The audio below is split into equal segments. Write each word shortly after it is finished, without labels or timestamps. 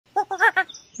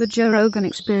The Joe Rogan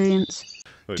Experience.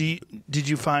 Did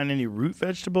you find any root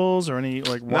vegetables or any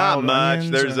like Not wild much.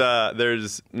 onions?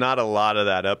 There's not a lot of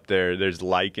that up there. There's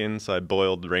lichen, so I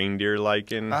boiled reindeer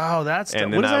lichen. Oh, that's And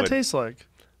what then does I that would- taste like?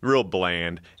 Real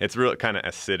bland. It's real kind of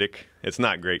acidic. It's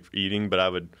not great for eating, but I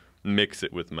would mix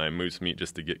it with my moose meat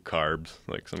just to get carbs,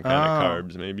 like some kind of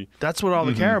carbs maybe. That's what all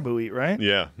the caribou eat, right?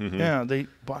 Yeah. Yeah,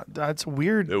 that's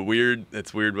weird.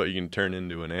 It's weird what you can turn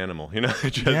into an animal, you know?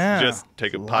 just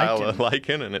take a pile of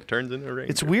lichen and it turns into a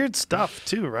reindeer. It's weird stuff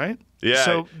too, right? Yeah.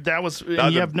 So that was you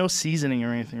have no seasoning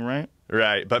or anything, right?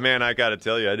 Right, but man, I gotta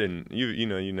tell you, I didn't.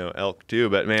 You know elk too,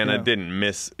 but man, I didn't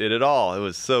miss it at all. It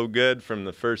was so good from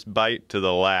the first bite to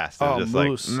the last. It was just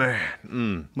moose. like,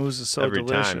 man, Moose is so every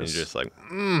delicious. time you're just like,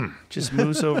 just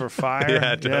moose over fire.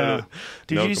 Yeah, totally.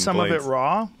 Did No you eat some of it complaints.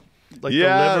 raw? Like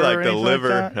yeah, the liver or like the anything liver.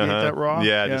 Like that? You ate that raw?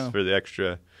 Yeah, just for the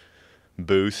extra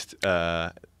boost.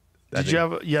 Did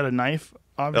you had a knife?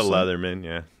 A Obviously. Leatherman,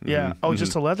 yeah. Yeah. Oh,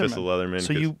 just a Leatherman. Just a Leatherman.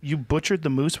 So you butchered the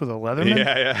moose with a Leatherman?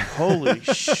 Yeah. Holy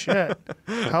shit!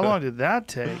 How long did that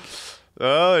take?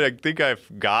 Oh, I think I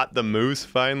got the moose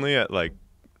finally at like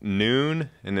noon,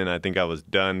 and then I think I was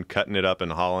done cutting it up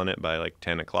and hauling it by like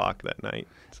 10 o'clock that night.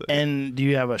 So, And do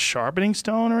you have a sharpening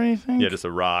stone or anything? yeah, just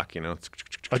a rock, you know.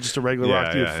 Oh, just a regular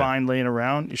rock you would find laying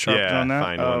around? You sharpened on that?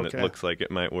 Find one that looks like it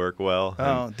might work well.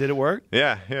 Oh, did it work?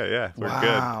 Yeah. We're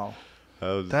Wow.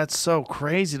 good. That's so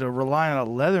crazy to rely on a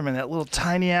Leatherman, that little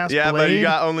tiny ass Yeah, blade. but you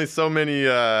got only so many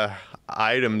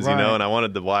items, you Right. know, and I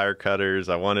wanted the wire cutters.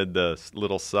 I wanted the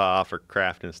little saw for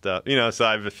crafting stuff. You know, so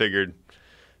I figured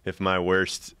if my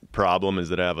worst problem is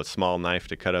that I have a small knife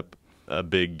to cut up a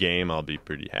big game, I'll be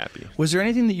pretty happy. Was there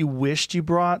anything that you wished you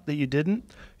brought that you didn't?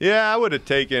 Yeah, I would have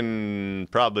taken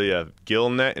probably a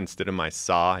gill net instead of my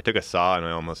saw. I took a saw and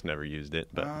I almost never used it,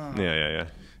 but yeah.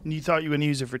 And you thought you were going to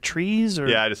use it for trees? Or?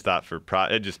 Yeah, I just thought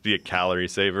it'd just be a calorie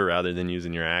saver rather than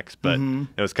using your axe, but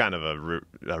it was kind of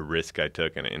a risk I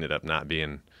took, and it ended up not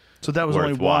being So that was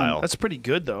worthwhile. only one. That's pretty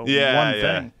good, though. Yeah, one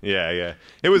thing. Yeah.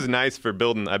 It was nice for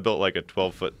building. I built like a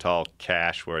 12-foot tall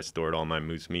cache where I stored all my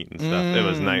moose meat and stuff. It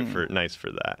was nice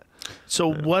for that.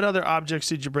 So what other objects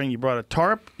did you bring? You brought a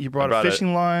tarp? You brought a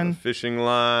fishing line? A fishing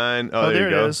line. Oh, there you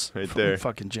go. it is. Right there.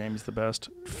 Fucking Jamie's the best.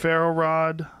 Ferro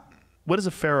rod. What is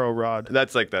a ferro rod?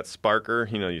 That's like that sparker.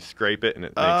 You know, you scrape it and it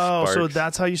makes Oh, sparks. so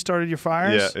that's how you started your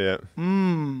fires? Yeah.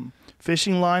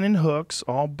 Fishing line and hooks,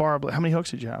 all barb. How many hooks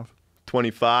did you have?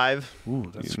 25.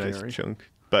 Ooh, that's Nice scary. chunk.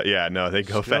 But yeah, no, they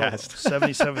go Still, fast.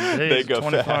 77 days. They go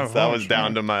 25 fast. That was hooks, down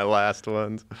man. to my last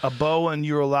ones. A bow, and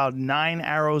you were allowed 9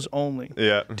 arrows only.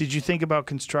 Yeah. Did you think about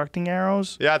constructing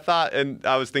arrows? Yeah, I thought, and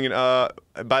I was thinking, by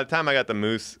the time I got the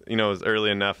moose, you know, it was early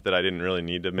enough that I didn't really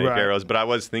need to make Right. arrows. But I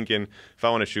was thinking, if I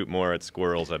want to shoot more at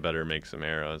squirrels, I better make some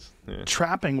arrows. Yeah.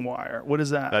 Trapping wire. What is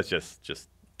that? That's just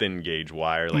thin gauge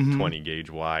wire, like 20 gauge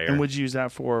wire. And what'd you use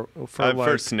that for? For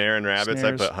like, snaring rabbits,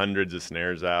 snares? I put hundreds of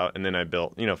snares out, and then I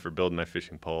built, you know, for building my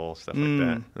fishing pole, stuff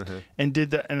like that. And did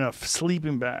that in a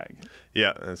sleeping bag.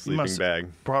 Yeah, a sleeping must bag.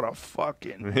 Brought a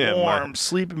fucking Yeah, warm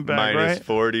sleeping bag, minus right?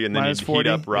 40, and then Minus you 40?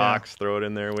 heat up rocks, throw it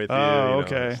in there with you. Oh, you know,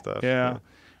 okay. Stuff. Yeah.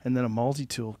 And then a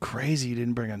multi-tool. Crazy you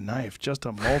didn't bring a knife, just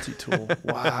a multi-tool.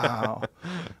 Wow.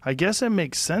 I guess that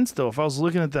makes sense, though. If I was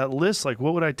looking at that list, like,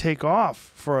 what would I take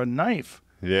off for a knife?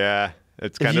 Yeah,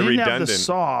 it's If kind you of didn't redundant. have the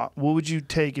saw, what would you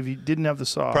take if you didn't have the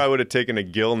saw? Probably would have taken a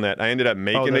gill net. I ended up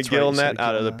making a that's right, gill you said net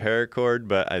out gill of the net. paracord,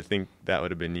 but I think that would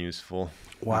have been useful.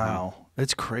 Wow.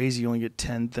 It's crazy. You only get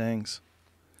 10 things.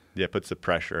 Yeah, puts the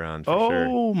pressure on for sure.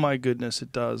 Oh, my goodness,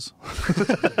 it does.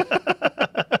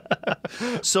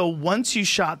 So once you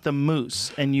shot the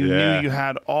moose and you knew you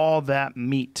had all that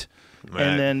meat, Right.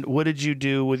 and then what did you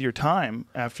do with your time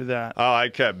after that? Oh, I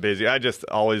kept busy. I just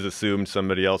always assumed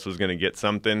somebody else was going to get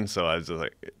something. So I was just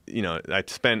like, you know, I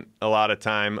spent a lot of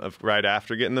time right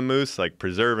after getting the moose, like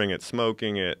preserving it,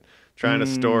 smoking it, trying to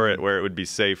store it where it would be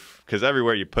safe. Because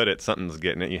everywhere you put it, something's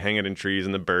getting it. You hang it in trees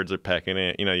and the birds are pecking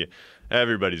it. You know,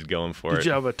 everybody's going for it. Did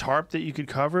you have a tarp that you could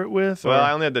cover it with? Well, or-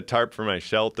 I only had the tarp for my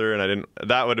shelter, and I didn't.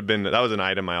 That was an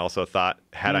item I also thought,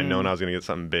 had I known I was going to get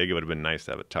something big, it would have been nice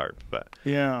to have a tarp. But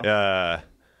yeah,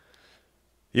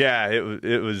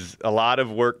 it was a lot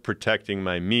of work protecting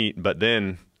my meat, but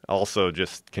then also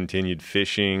just continued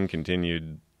fishing,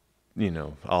 you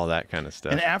know, all that kind of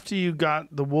stuff. And after you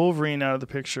got the Wolverine out of the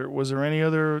picture, was there any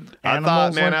other animals I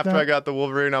thought, man, like after that? I got the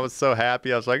Wolverine, I was so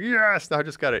happy. I was like, yes, now I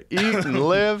just got to eat and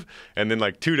live. And then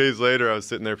like 2 days later, I was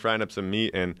sitting there frying up some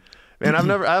meat, and man,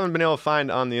 I haven't been able to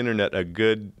find on the internet a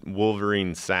good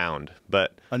Wolverine sound,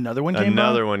 but Another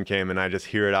one came and I just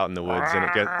hear it out in the woods,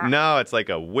 and no, it's like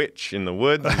a witch in the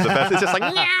woods. It's the best. It's just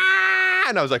like, "Nyah!"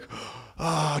 And I was like,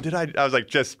 oh, I was like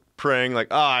just praying like,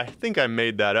 oh, I think I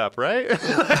made that up, right?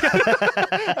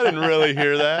 I didn't really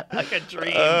hear that. Like a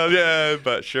dream. Yeah,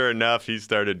 but sure enough, he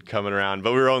started coming around.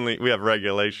 But we have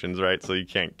regulations, right? So you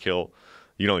can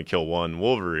only kill one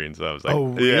Wolverine. So I was like, oh,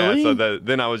 really? Yeah. So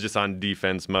then I was just on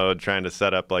defense mode, trying to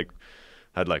set up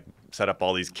I'd set up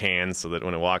all these cans so that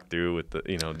when I walked through with the,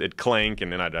 it'd clank,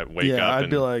 and then I'd wake up I'd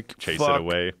and be like, chase it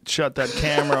away. Shut that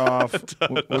camera off.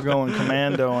 We're going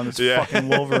commando on this fucking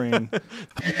Wolverine.